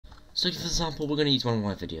So for example, we're going to use one of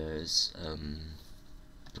my videos,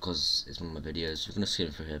 because it's one of my videos. We're going to skim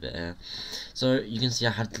through here a bit here. So you can see I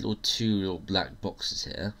have two little black boxes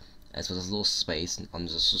here, as well as a little space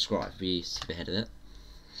under the subscribe. We skip ahead of it.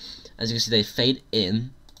 As you can see, they fade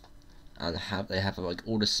in, and they have like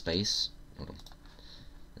all the space. Hold on.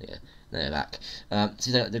 There you go. They're back.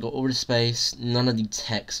 See, they've got all the space. None of the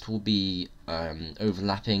text will be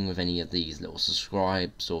overlapping with any of these little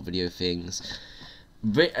subscribes or video things.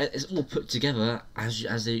 It's all put together as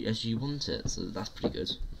you want it, so that's pretty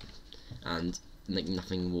good. And like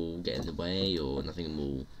nothing will get in the way, or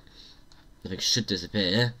nothing should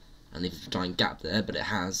disappear. And they've a giant gap there, but it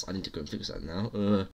has. I need to go and fix that now.